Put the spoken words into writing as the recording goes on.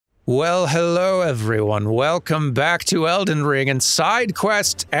Well, hello everyone. Welcome back to Elden Ring and Side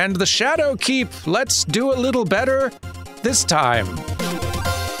Quest and the Shadow Keep. Let's do a little better this time.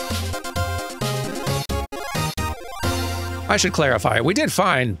 I should clarify, we did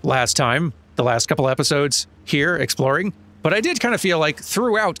fine last time, the last couple episodes here exploring, but I did kind of feel like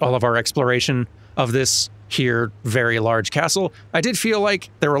throughout all of our exploration of this here very large castle, I did feel like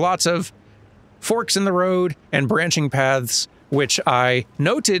there were lots of forks in the road and branching paths, which I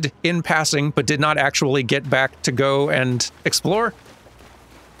noted in passing, but did not actually get back to go and explore.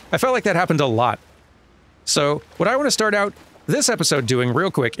 I felt like that happened a lot. So what I want to start out this episode doing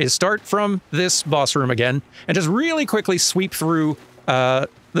real quick is start from this boss room again, and just really quickly sweep through the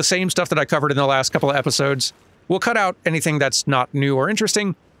same stuff that I covered in the last couple of episodes. We'll cut out anything that's not new or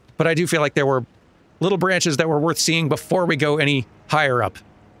interesting, but I do feel like there were little branches that were worth seeing before we go any higher up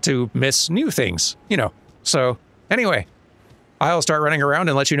to miss new things, you know. So anyway, I'll start running around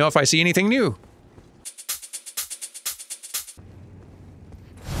and let you know if I see anything new.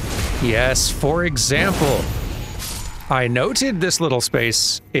 Yes, for example, I noted this little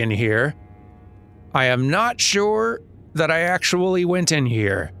space in here. I am not sure that I actually went in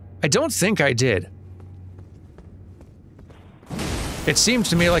here. I don't think I did. It seemed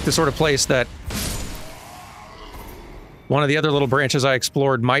to me like the sort of place that one of the other little branches I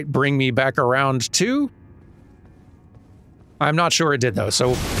explored might bring me back around to. I'm not sure it did, though,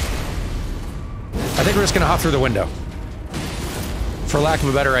 so I think we're just gonna hop through the window. For lack of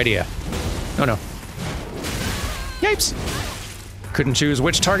a better idea. Oh no. Yipes! Couldn't choose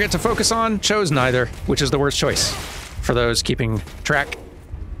which target to focus on, chose neither, which is the worst choice for those keeping track.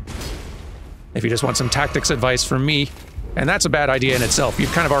 If you just want some tactics advice from me, and that's a bad idea in itself,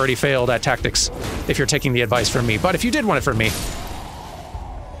 you've kind of already failed at tactics if you're taking the advice from me, but if you did want it from me,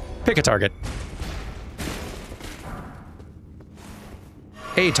 pick a target.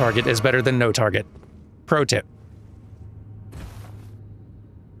 A target is better than no target. Pro tip.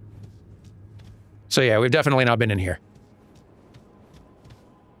 So yeah, we've definitely not been in here.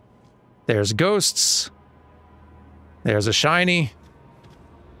 There's ghosts. There's a shiny.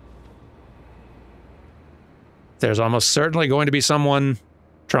 There's almost certainly going to be someone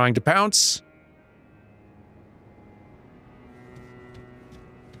trying to pounce.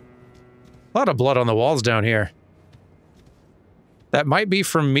 A lot of blood on the walls down here. That might be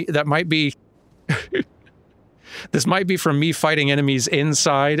from me, that might be... This might be from me fighting enemies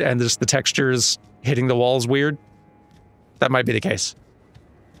inside and just the textures hitting the walls weird. That might be the case.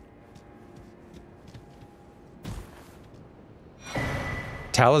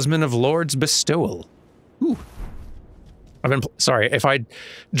 Talisman of Lord's Bestowal. Ooh. Sorry, if I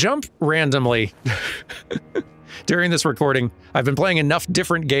jump randomly during this recording, I've been playing enough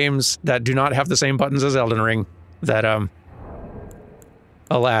different games that do not have the same buttons as Elden Ring that,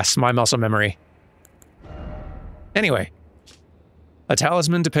 alas, my muscle memory. Anyway, a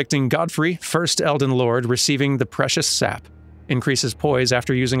talisman depicting Godfrey, first Elden Lord, receiving the precious sap. Increases poise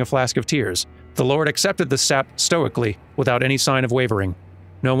after using a flask of tears. The Lord accepted the sap stoically, without any sign of wavering.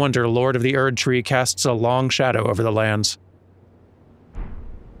 No wonder Lord of the Erdtree casts a long shadow over the lands.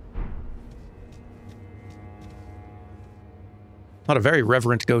 A lot of very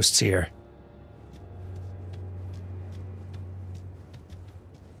reverent ghosts here.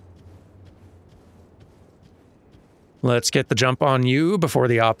 Let's get the jump on you before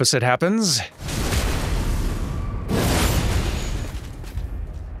the opposite happens.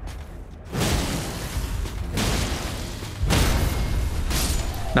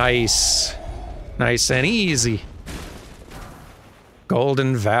 Nice. Nice and easy.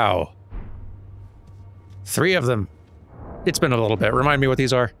 Golden Vow. 3 of them. It's been a little bit. Remind me what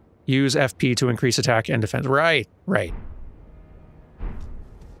these are. Use FP to increase attack and defense. Right, right.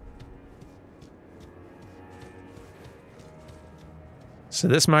 So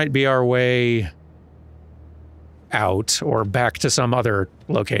this might be our way out or back to some other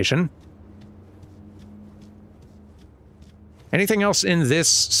location. Anything else in this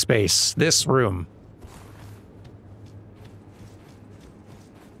space, this room?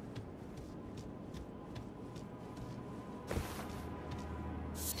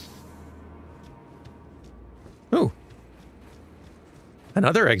 Ooh.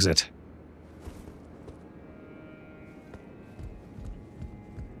 Another exit.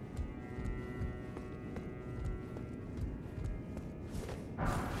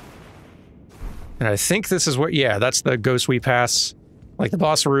 And I think this is what, yeah, that's the ghost we pass. Like the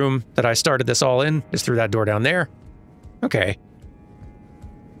boss room that I started this all in is through that door down there. Okay.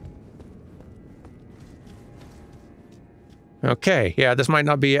 Okay, yeah, this might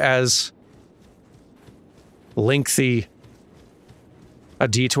not be as lengthy a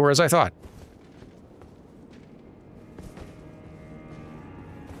detour as I thought.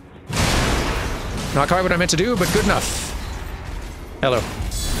 Not quite what I meant to do, but good enough. Hello.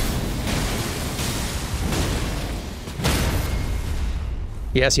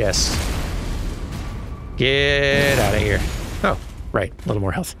 Yes, yes. Get out of here. Oh, right. A little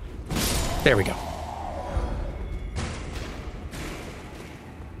more health. There we go.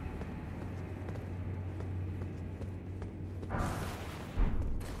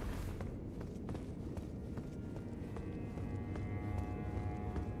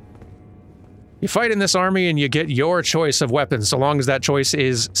 You fight in this army and you get your choice of weapons, so long as that choice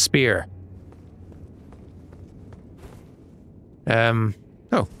is spear.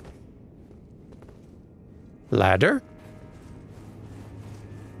 Oh. Ladder?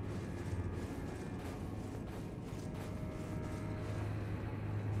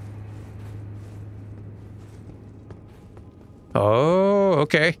 Oh,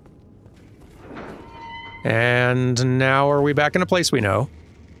 okay. And now are we back in a place we know?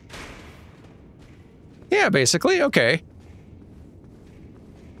 Yeah, basically, okay.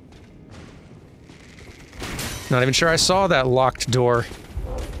 Not even sure I saw that locked door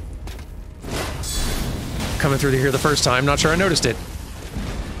coming through here the first time. Not sure I noticed it.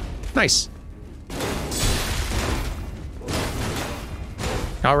 Nice.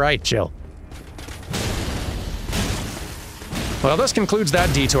 All right, chill. Well, this concludes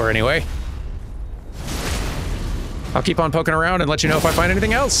that detour anyway. I'll keep on poking around and let you know if I find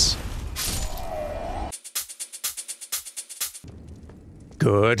anything else.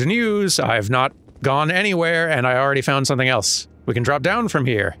 Good news, I've not gone anywhere and I already found something else. We can drop down from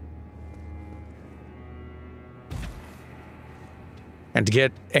here. And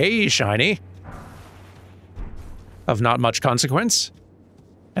get a shiny. Of not much consequence.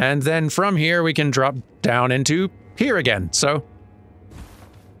 And then from here we can drop down into here again, so...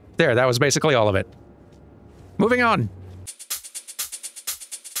 There, that was basically all of it. Moving on.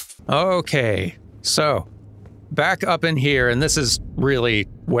 Okay, so... Back up in here, and this is really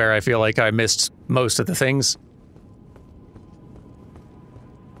where I feel like I missed most of the things.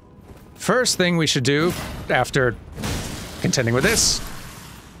 First thing we should do, after contending with this,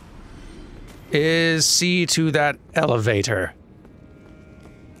 is see to that elevator.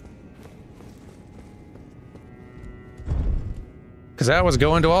 Because that was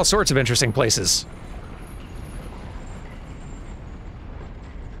going to all sorts of interesting places.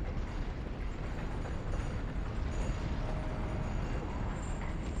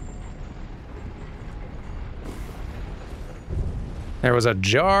 There was a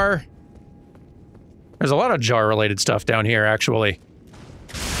jar. There's a lot of jar-related stuff down here, actually.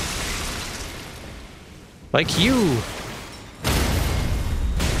 Like you.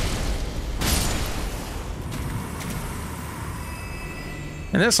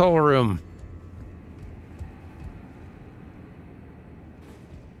 In this whole room.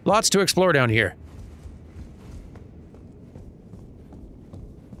 Lots to explore down here.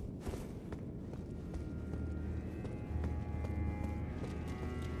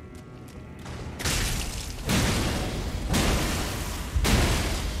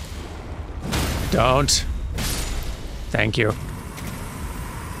 Don't. Thank you.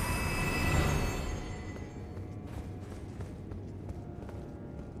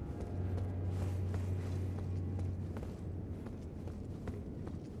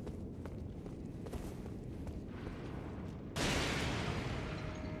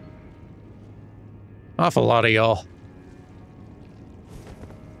 Awful lot of y'all.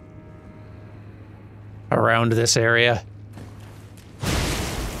 Around this area.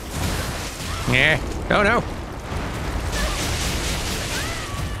 Yeah. Oh no.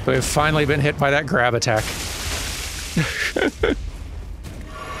 We've finally been hit by that grab attack.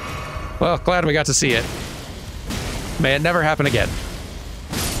 Well, glad we got to see it. May it never happen again.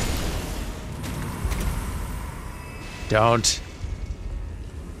 Don't.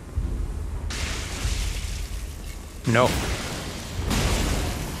 No.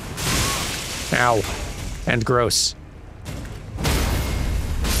 Ow. And gross.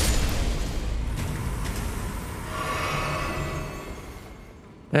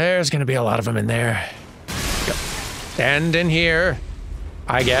 There's gonna be a lot of them in there. Yep. And in here,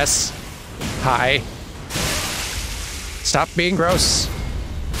 I guess. Hi. Stop being gross.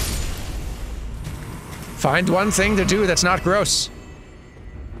 Find one thing to do that's not gross.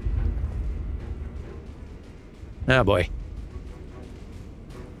 Oh boy.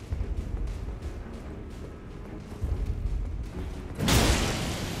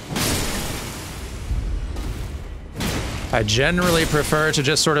 I generally prefer to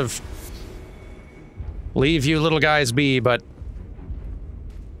just sort of leave you little guys be, but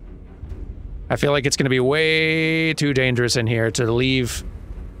I feel like it's going to be way too dangerous in here to leave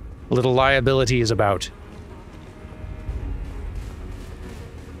little liabilities about.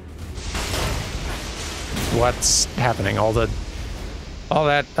 What's happening? All that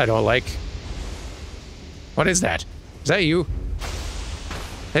I don't like. What is that? Is that you?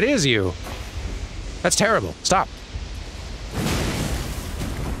 It is you. That's terrible. Stop.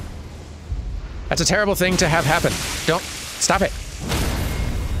 That's a terrible thing to have happen. Don't. Stop it.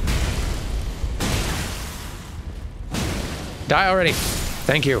 Die already.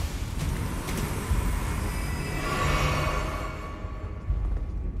 Thank you.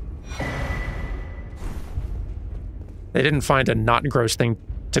 They didn't find a not gross thing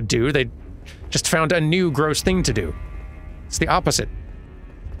to do. They just found a new gross thing to do. It's the opposite.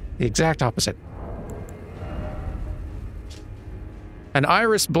 The exact opposite. An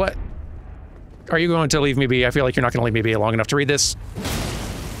iris ble- Are you going to leave me be? I feel like you're not going to leave me be long enough to read this.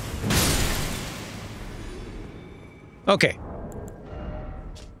 Okay.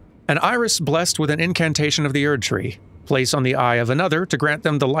 An iris blessed with an incantation of the Erdtree. Place on the eye of another to grant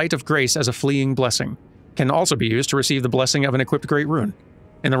them the light of grace as a fleeing blessing. Can also be used to receive the blessing of an equipped great rune.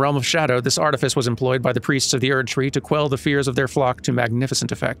 In the realm of shadow, this artifice was employed by the priests of the Erdtree to quell the fears of their flock to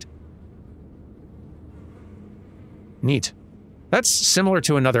magnificent effect. Neat. That's similar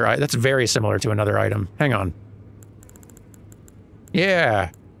to another item. That's very similar to another item. Hang on.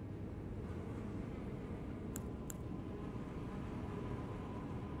 Yeah.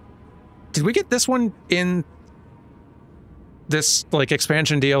 Did we get this one in this, like,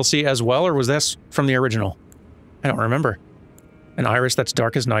 expansion DLC as well, or was this from the original? I don't remember. An iris that's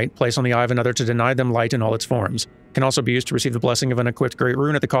dark as night, place on the eye of another to deny them light in all its forms. Can also be used to receive the blessing of an equipped great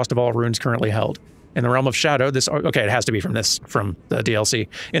rune at the cost of all runes currently held. In the realm of shadow, this... Okay, it has to be from the DLC.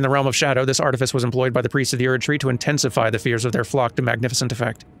 In the realm of shadow, this artifice was employed by the priests of the Erdtree to intensify the fears of their flock to magnificent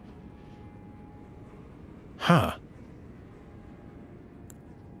effect. Huh.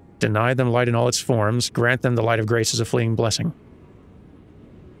 Deny them light in all its forms, grant them the light of grace as a fleeing blessing.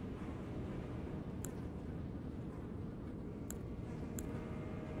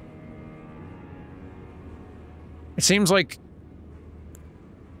 It seems like...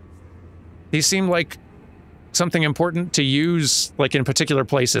 These seem like something important to use, like, in particular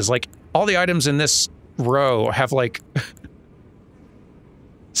places. Like, all the items in this row have, like,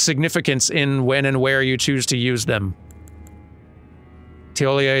 significance in when and where you choose to use them.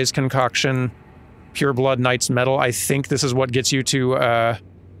 Teolier's concoction, Pure Blood Knight's Metal. I think this is what gets you to,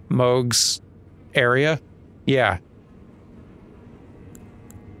 Moog's area. Yeah.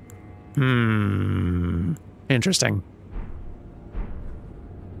 Interesting.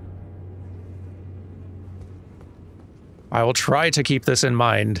 I will try to keep this in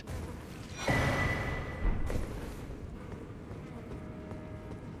mind.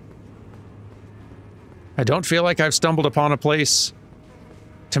 I don't feel like I've stumbled upon a place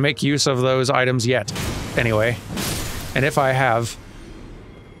to make use of those items yet, anyway. And if I have...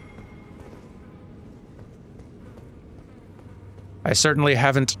 I certainly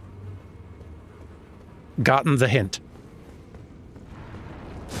haven't gotten the hint.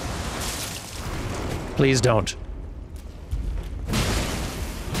 Please don't.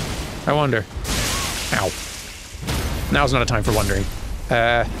 I wonder. Ow. Now's not a time for wondering.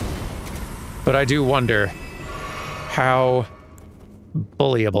 But I do wonder how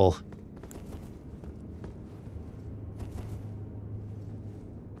bullyable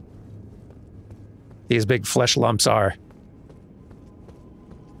these big flesh lumps are.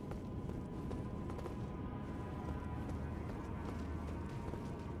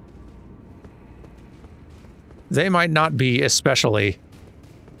 They might not be especially.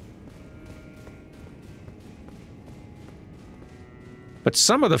 But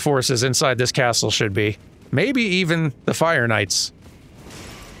some of the forces inside this castle should be. Maybe even the Fire Knights.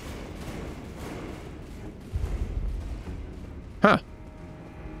 Huh.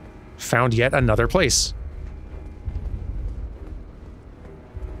 Found yet another place.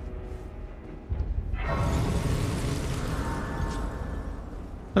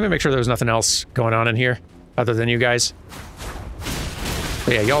 Let me make sure there was nothing else going on in here, other than you guys.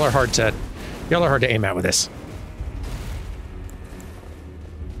 But yeah, y'all are hard to aim at with this.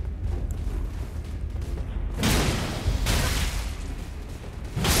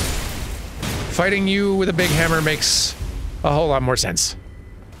 Fighting you with a big hammer makes a whole lot more sense.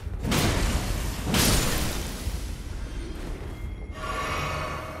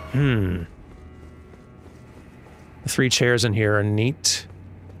 The 3 chairs in here are neat.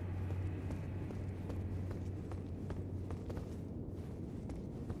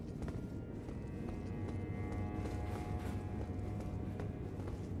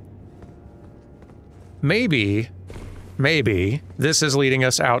 maybe this is leading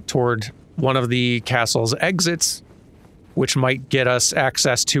us out toward one of the castle's exits, which might get us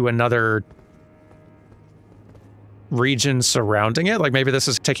access to another region surrounding it. Like maybe this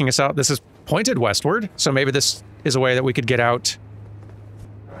is taking us out. This is pointed westward, so maybe this is a way that we could get out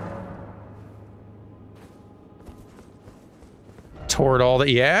toward all the...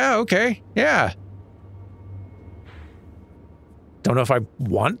 Yeah, okay, yeah. Don't know if I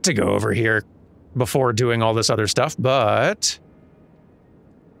want to go over here before doing all this other stuff, but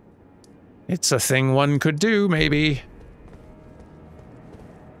it's a thing one could do, maybe.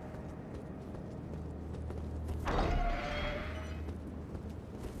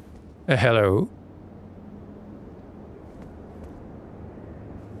 Hello?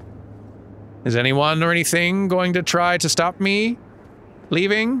 Is anyone or anything going to try to stop me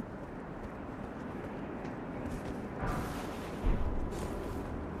leaving?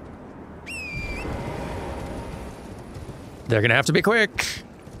 They're gonna have to be quick.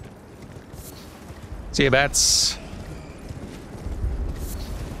 See you, bats.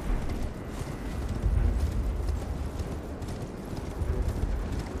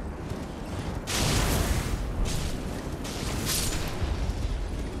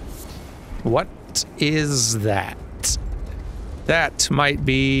 What is that? That might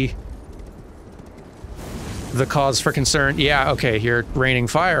be the cause for concern. Yeah, okay, you're raining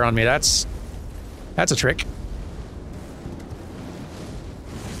fire on me. That's a trick.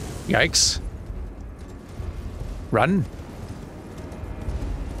 Yikes. Run.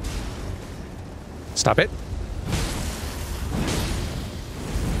 Stop it.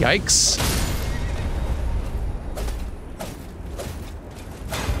 Yikes.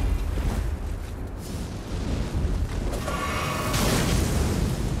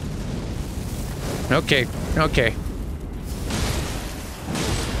 Okay, okay.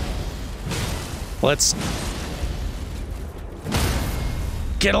 Let's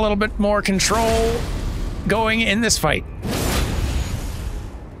get a little bit more control going in this fight.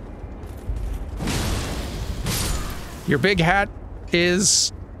 Your big hat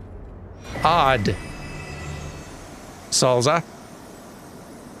is odd, Salza.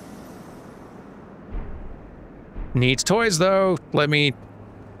 Neat toys, though. Let me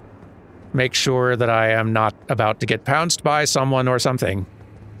make sure that I am not about to get pounced by someone or something.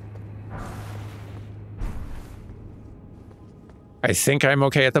 I think I'm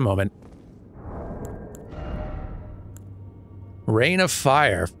okay at the moment. Rain of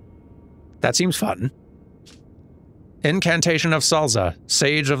Fire. That seems fun. Incantation of Salza,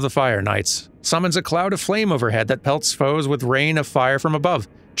 Sage of the Fire Knights. Summons a cloud of flame overhead that pelts foes with rain of fire from above.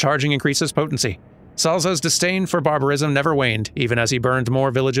 Charging increases potency. Salza's disdain for barbarism never waned, even as he burned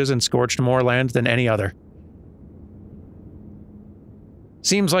more villages and scorched more land than any other.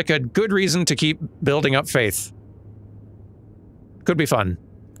 Seems like a good reason to keep building up faith. Could be fun.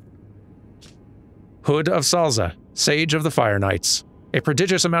 Hood of Salza, Sage of the Fire Knights. A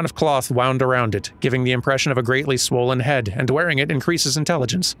prodigious amount of cloth wound around it, giving the impression of a greatly swollen head, and wearing it increases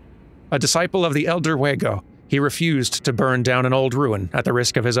intelligence. A disciple of the Elder Wego, he refused to burn down an old ruin at the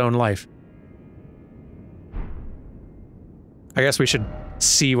risk of his own life. I guess we should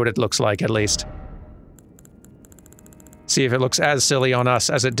see what it looks like, at least. See if it looks as silly on us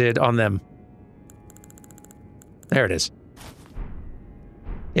as it did on them. There it is.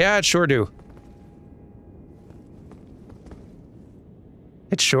 Yeah, it sure do.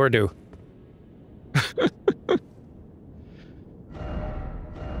 It sure do.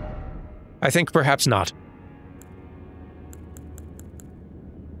 I think perhaps not.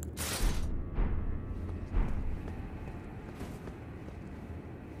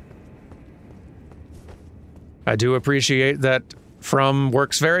 I do appreciate that From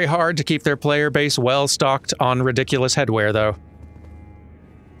works very hard to keep their player base well stocked on ridiculous headwear, though.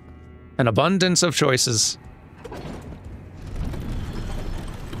 An abundance of choices.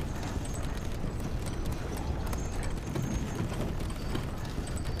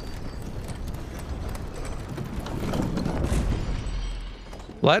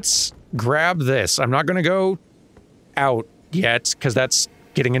 Let's grab this. I'm not going to go out yet, because that's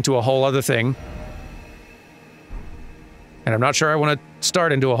getting into a whole other thing. And I'm not sure I want to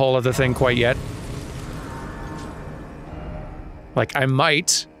start into a whole other thing quite yet. Like, I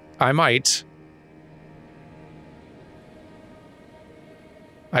might. I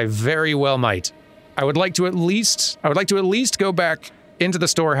very well might. I would like to at least go back into the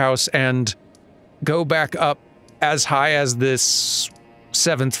storehouse and go back up as high as this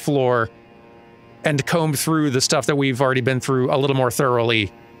 7th floor and comb through the stuff that we've already been through a little more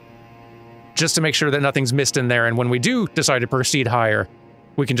thoroughly, just to make sure that nothing's missed in there, and when we do decide to proceed higher,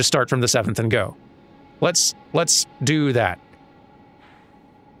 we can just start from the 7th and go. let's do that.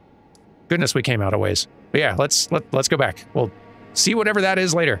 Goodness, we came out a ways. But yeah, let's go back. We'll see whatever that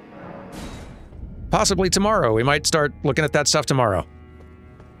is later. Possibly tomorrow. We might start looking at that stuff tomorrow.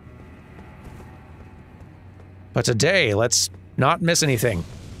 But today, let's not miss anything.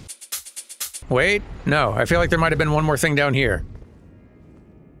 Wait, no, I feel like there might have been one more thing down here.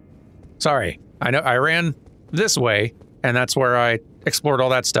 Sorry, I know I ran this way, and that's where I explored all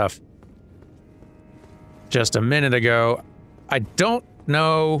that stuff. Just a minute ago. I don't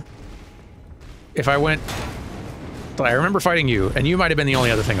know if I went... I remember fighting you, and you might have been the only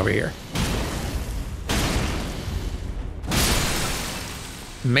other thing over here.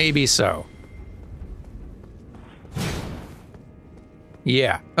 Maybe so.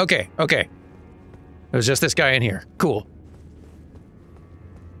 Yeah, okay. It was just this guy in here. Cool.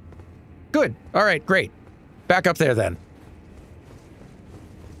 Good. All right, great. Back up there then.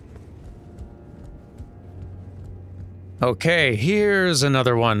 Okay, here's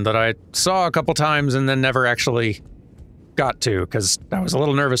another one that I saw a couple times and then never actually got to, because I was a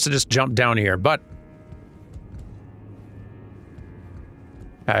little nervous to just jump down here, but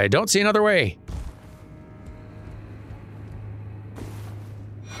I don't see another way.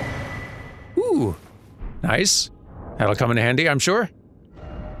 Ooh, nice. That'll come in handy, I'm sure.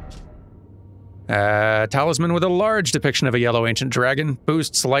 Talisman with a large depiction of a yellow ancient dragon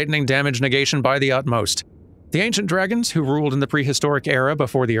boosts lightning damage negation by the utmost. The ancient dragons, who ruled in the prehistoric era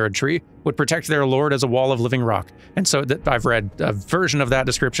before the Erdtree, would protect their lord as a wall of living rock. And so I've read a version of that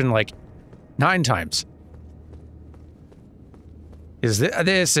description like 9 times.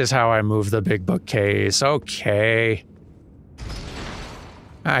 This is how I move the big bookcase. Okay.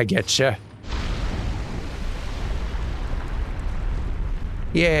 I getcha.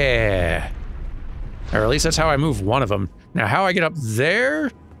 Yeah. Or at least that's how I move one of them. Now, how I get up there?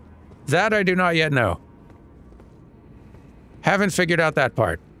 That I do not yet know. Haven't figured out that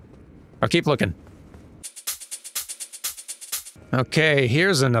part. I'll keep looking. Okay,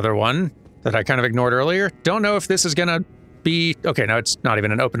 here's another one that I kind of ignored earlier. Don't know if this is gonna be... Okay, no, it's not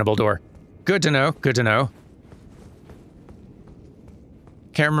even an openable door. Good to know, good to know.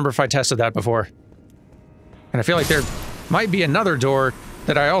 Can't remember if I tested that before. And I feel like there might be another door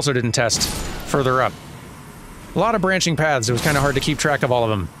that I also didn't test further up. A lot of branching paths, it was kind of hard to keep track of all of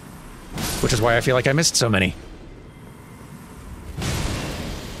them. Which is why I feel like I missed so many.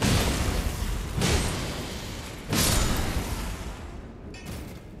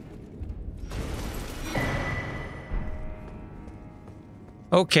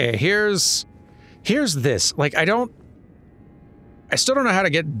 Okay, here's this. Like, I still don't know how to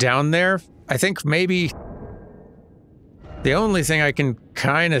get down there. I think maybe the only thing I can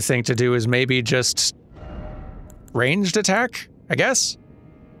kind of think to do is maybe just ranged attack, I guess?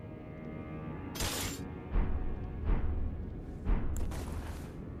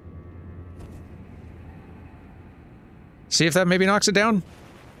 See if that maybe knocks it down?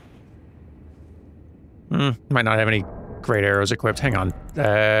 Might not have any great arrows equipped. Hang on.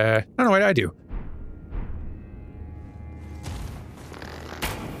 I don't know what I do.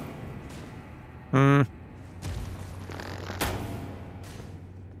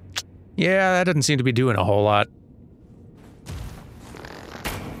 Yeah, that doesn't seem to be doing a whole lot.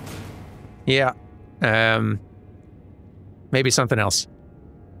 Yeah. Maybe something else.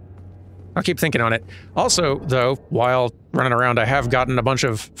 I'll keep thinking on it. Also, though, while running around, I have gotten a bunch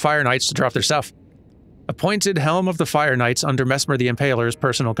of Fire Knights to drop their stuff. Appointed Helm of the Fire Knights under Mesmer the Impaler's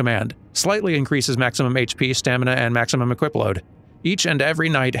personal command. Slightly increases maximum HP, stamina, and maximum equip load. Each and every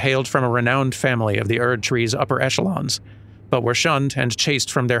knight hailed from a renowned family of the Erdtree's upper echelons, but were shunned and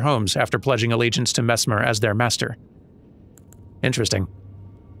chased from their homes after pledging allegiance to Mesmer as their master. Interesting.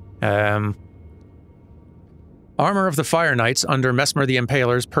 Armor of the Fire Knights under Mesmer the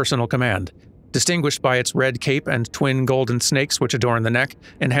Impaler's personal command. Distinguished by its red cape and twin golden snakes which adorn the neck,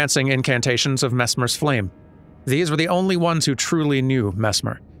 enhancing incantations of Mesmer's flame. These were the only ones who truly knew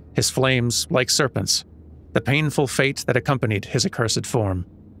Mesmer, his flames like serpents, the painful fate that accompanied his accursed form.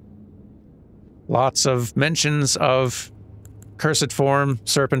 Lots of mentions of cursed form,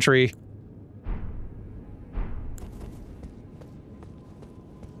 serpentry.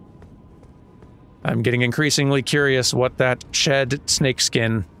 I'm getting increasingly curious what that shed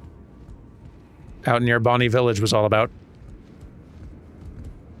snakeskin out near Bonnie Village was all about.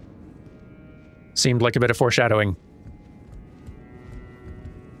 Seemed like a bit of foreshadowing.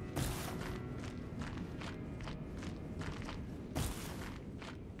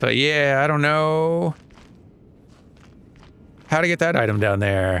 But yeah, I don't know how to get that item down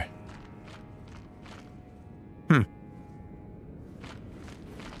there.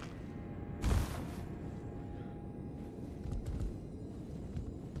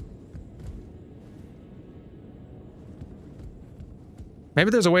 Maybe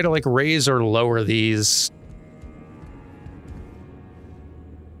there's a way to, like, raise or lower these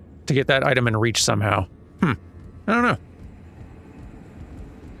to get that item in reach somehow. I don't know.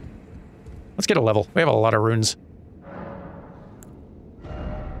 Let's get a level. We have a lot of runes.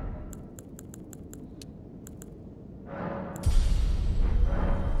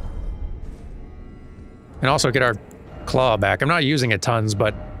 And also get our claw back. I'm not using it tons,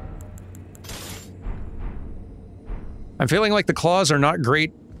 but I'm feeling like the claws are not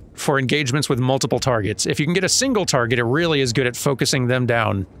great for engagements with multiple targets. If you can get a single target, it really is good at focusing them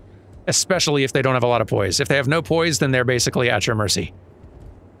down, especially if they don't have a lot of poise. If they have no poise, then they're basically at your mercy.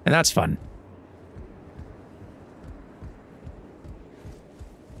 And that's fun.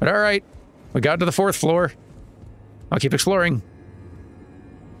 But all right, we got to the 4th floor. I'll keep exploring.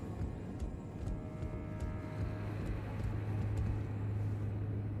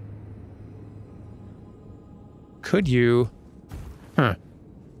 Could you... Huh.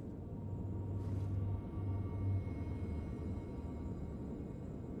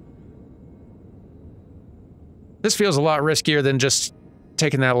 This feels a lot riskier than just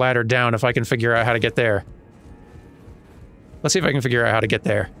taking that ladder down if I can figure out how to get there. Let's see if I can figure out how to get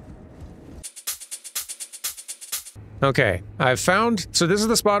there. Okay, I've found... So this is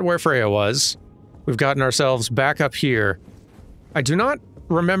the spot where Freya was. We've gotten ourselves back up here. I do not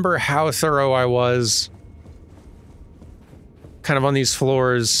remember how thorough I was kind of on these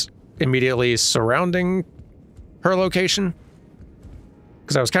floors immediately surrounding her location.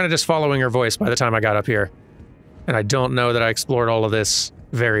 Because I was kind of just following her voice by the time I got up here. And I don't know that I explored all of this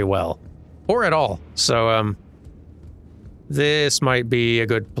very well. Or at all. So, this might be a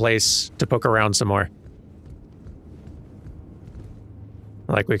good place to poke around some more.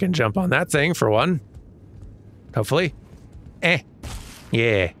 Like we can jump on that thing for one. Hopefully.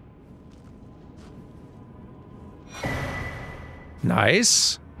 Yeah.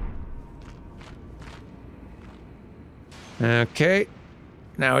 Nice. Okay.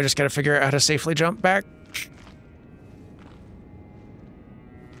 Now we just gotta figure out how to safely jump back.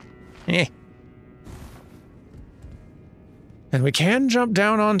 And we can jump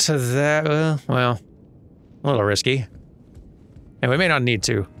down onto that, well, a little risky. And we may not need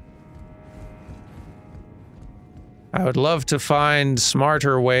to. I would love to find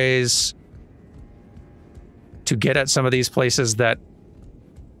smarter ways to get at some of these places that...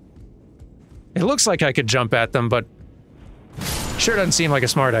 It looks like I could jump at them, but sure doesn't seem like a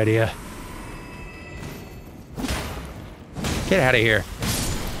smart idea. Get out of here.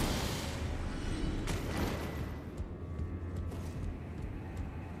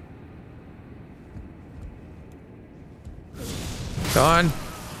 Gone.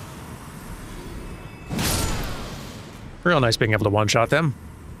 Real nice being able to one-shot them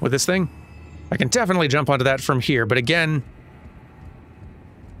with this thing. I can definitely jump onto that from here, but again,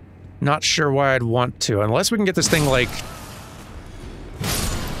 not sure why I'd want to, unless we can get this thing like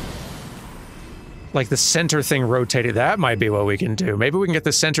the center thing rotated. That might be what we can do. Maybe we can get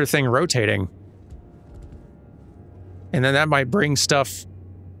the center thing rotating. And then that might bring stuff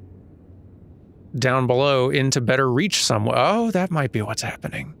down below into better reach somewhere. Oh, that might be what's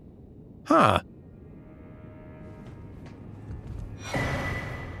happening. Huh.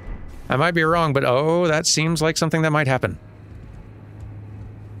 I might be wrong, but oh, that seems like something that might happen.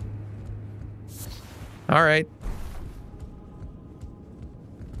 All right.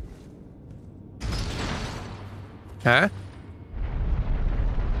 Huh?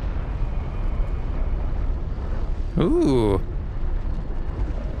 Ooh.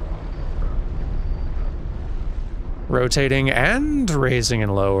 Rotating and raising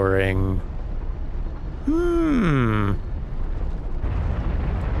and lowering.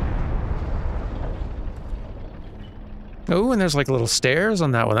 Oh, and there's like little stairs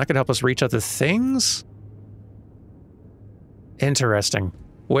on that one. That could help us reach other things. Interesting.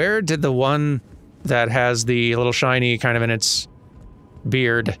 Where did the one that has the little shiny kind of in its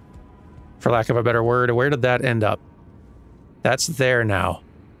beard, for lack of a better word, where did that end up? That's there now.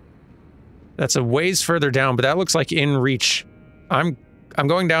 That's a ways further down, but that looks like in reach. I'm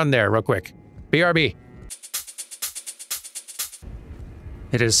going down there real quick. BRB.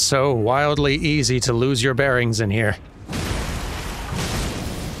 It is so wildly easy to lose your bearings in here.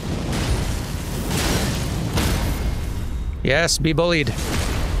 Yes, be bullied.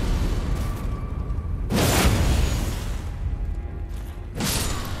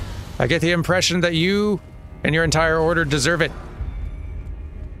 I get the impression that you and your entire order deserve it.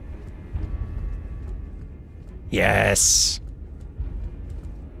 Yes.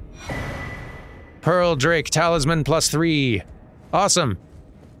 Pearl Drake Talisman +3. Awesome.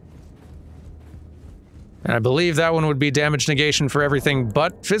 And I believe that one would be damage negation for everything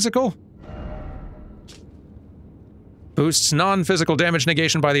but physical? Boosts non-physical damage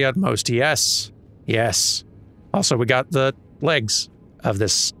negation by the utmost. Yes. Yes. Also, we got the legs of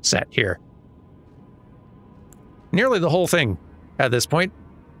this set here. Nearly the whole thing at this point.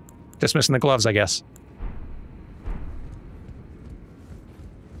 Just missing the gloves, I guess.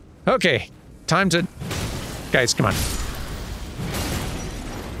 Okay. Time to... Guys, come on.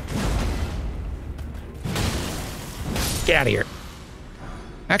 Get out of here.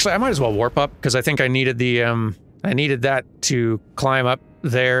 Actually, I might as well warp up, because I think I needed the, I needed that to climb up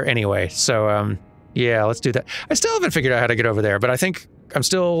there anyway. So, yeah, let's do that. I still haven't figured out how to get over there, but I think I'm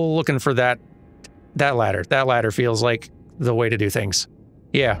still looking for that ladder. That ladder feels like the way to do things.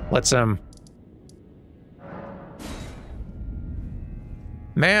 Yeah, let's,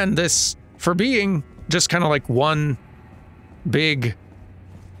 Man, this, for being just kind of like one big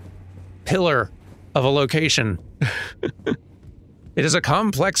pillar of a location, it is a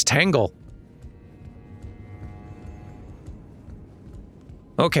complex tangle.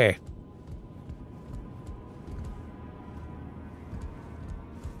 Okay.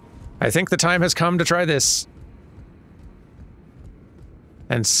 I think the time has come to try this.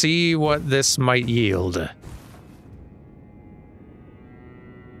 And see what this might yield.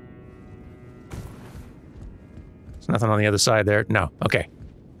 There's nothing on the other side there. No. Okay.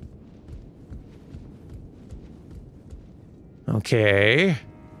 Okay.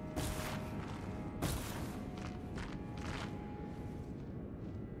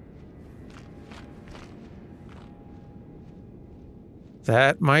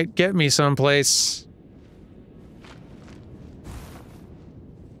 That might get me someplace.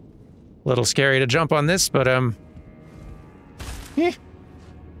 A little scary to jump on this, but,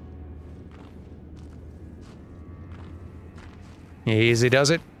 Easy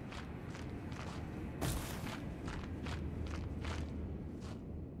does it.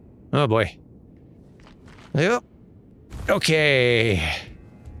 Oh boy. Yep. Okay.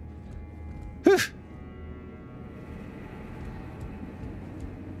 Whew.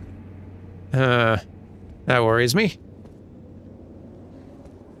 That worries me.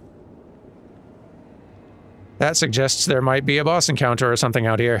 That suggests there might be a boss encounter or something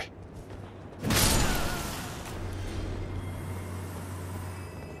out here.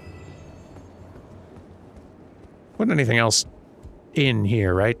 Wasn't anything else in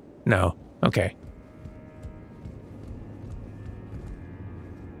here, right? No. Okay.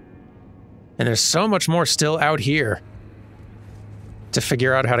 And there's so much more still out here to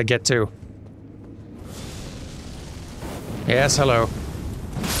figure out how to get to. Yes, hello.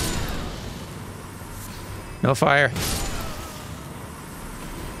 No fire.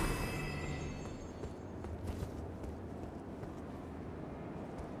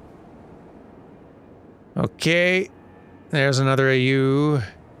 Okay. There's another of you.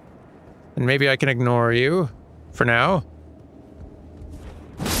 And maybe I can ignore you for now.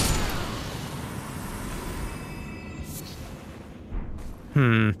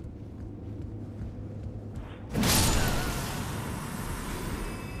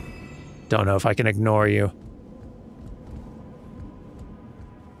 Don't know if I can ignore you.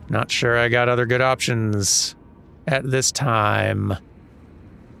 Not sure I got other good options at this time.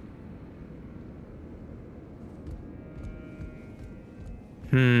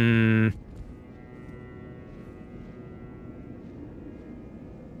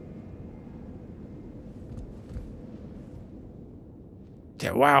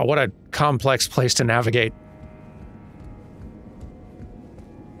 Yeah, wow, what a complex place to navigate.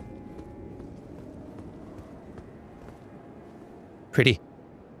 Pretty.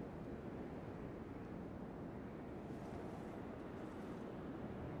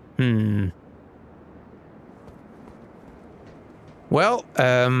 Well,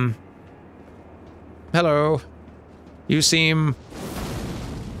 hello. You seem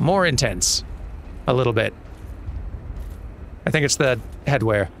more intense. A little bit. I think it's the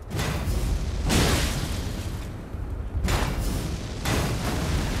headwear.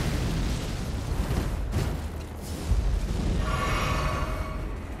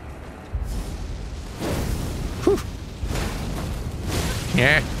 Whew.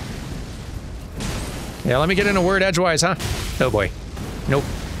 Yeah. Yeah, let me get in a word edgewise, huh? Oh boy. Nope.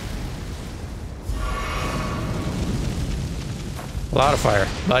 A lot of fire,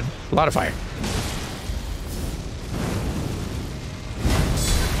 bud. A lot of fire.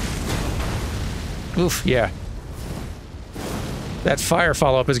 Oof, yeah. That fire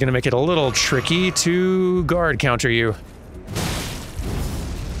follow-up is going to make it a little tricky to guard counter you.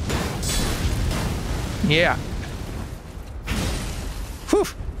 Yeah. Whew.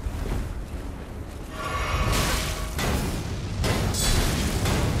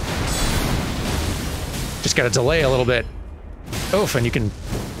 just gotta delay a little bit. Oof, and you can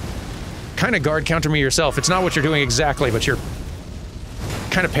kind of guard counter me yourself. It's not what you're doing exactly, but you're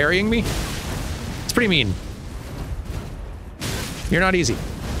kind of parrying me. It's pretty mean. You're not easy.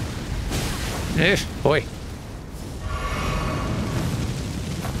 Boy.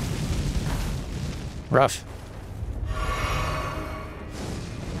 Rough.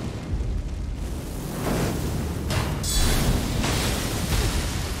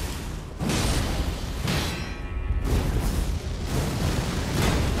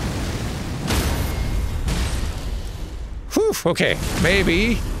 Whew, okay.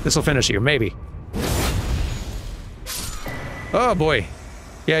 Maybe this will finish you. Maybe. Oh boy.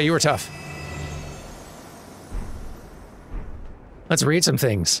 Yeah, you were tough. Let's read some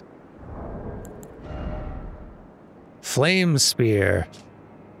things. Flame Spear.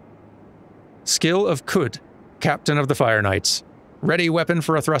 Skill of Kud, Captain of the Fire Knights. Ready weapon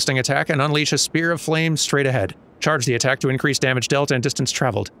for a thrusting attack and unleash a spear of flame straight ahead. Charge the attack to increase damage dealt and distance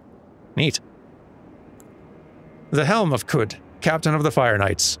traveled. Neat. The Helm of Kud, Captain of the Fire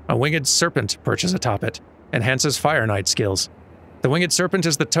Knights. A winged serpent perches atop it. Enhances Fire Knight skills. The winged serpent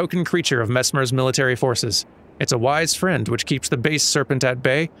is the token creature of Messmer's military forces. It's a wise friend which keeps the base serpent at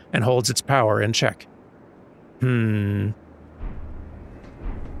bay and holds its power in check. A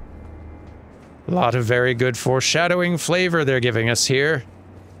lot of very good foreshadowing flavor they're giving us here.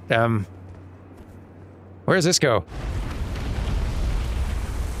 Where does this go?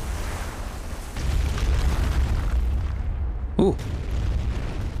 Ooh.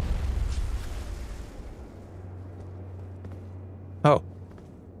 Oh.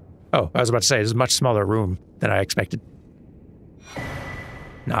 Oh, I was about to say, it's a much smaller room than I expected.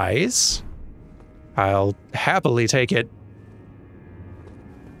 Nice. I'll happily take it.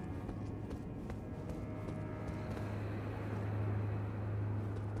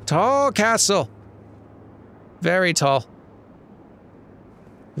 Tall castle. Very tall.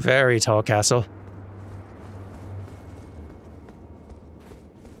 Very tall castle.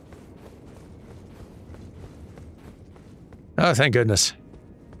 Oh, thank goodness.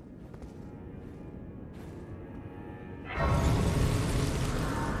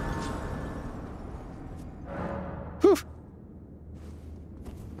 Whew.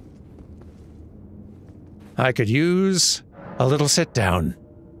 I could use a little sit down.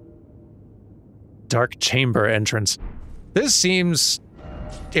 Dark chamber entrance. This seems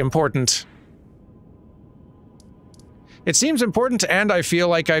important. It seems important, and I feel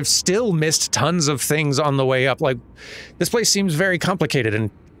like I've still missed tons of things on the way up. Like, this place seems very complicated and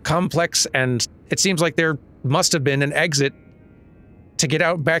complex, and it seems like there must have been an exit to get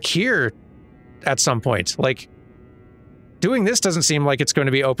out back here at some point. Like, doing this doesn't seem like it's going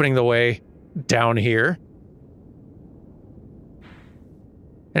to be opening the way down here.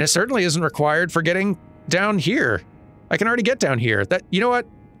 And it certainly isn't required for getting down here. I can already get down here. You know what?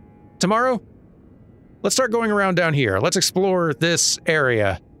 Tomorrow, let's start going around down here. Let's explore this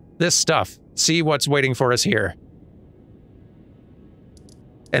area, this stuff, see what's waiting for us here.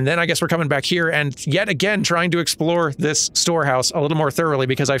 And then I guess we're coming back here and yet again trying to explore this storehouse a little more thoroughly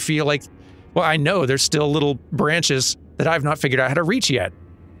because I feel like, well, I know there's still little branches that I've not figured out how to reach yet.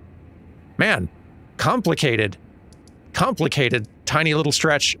 Man, complicated, tiny little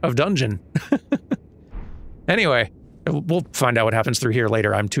stretch of dungeon. Anyway, we'll find out what happens through here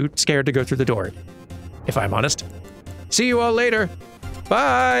later. I'm too scared to go through the door, if I'm honest. See you all later.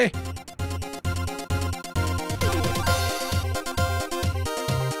 Bye!